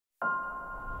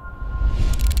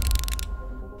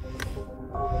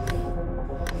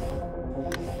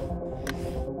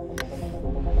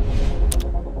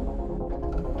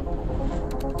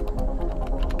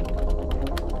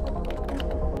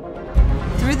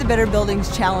the Better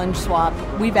Buildings Challenge swap,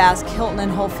 we've asked Hilton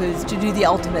and Whole Foods to do the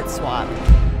ultimate swap.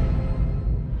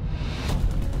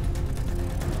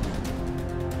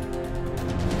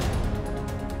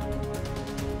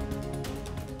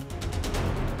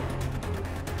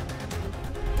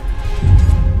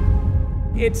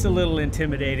 It's a little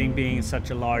intimidating being in such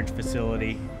a large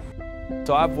facility.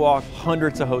 So I've walked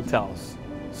hundreds of hotels.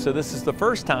 So this is the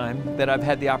first time that I've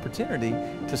had the opportunity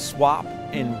to swap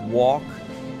and walk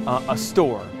a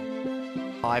store.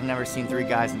 I've never seen three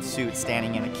guys in suits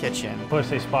standing in a kitchen. Plus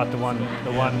they spot the one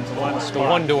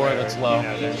door that's low.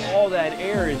 All that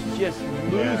air is just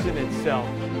losing itself.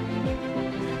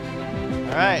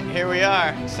 All right, here we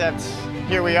are, except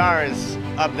here we are is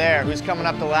up there. Who's coming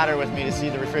up the ladder with me to see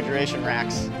the refrigeration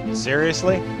racks?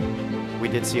 Seriously? We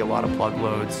did see a lot of plug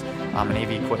loads and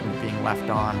AV equipment being left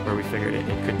on where we figured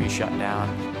it could be shut down.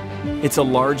 It's a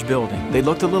large building. They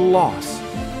looked a little lost.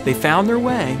 They found their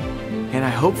way, and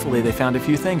hopefully they found a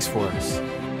few things for us.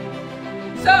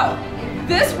 So,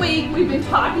 this week we've been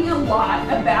talking a lot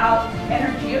about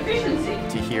energy efficiency.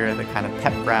 To hear the kind of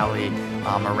pep rally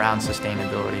around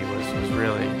sustainability was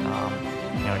really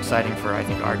exciting for, I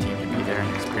think, our team to be there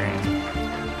and experience.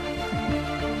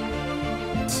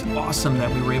 It's awesome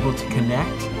that we were able to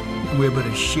connect and we were able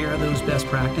to share those best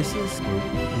practices.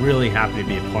 We're really happy to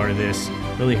be a part of this,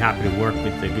 really happy to work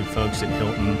with the good folks at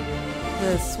Hilton.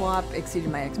 The swap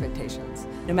exceeded my expectations.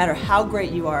 No matter how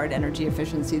great you are at energy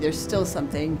efficiency, there's still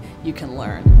something you can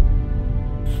learn.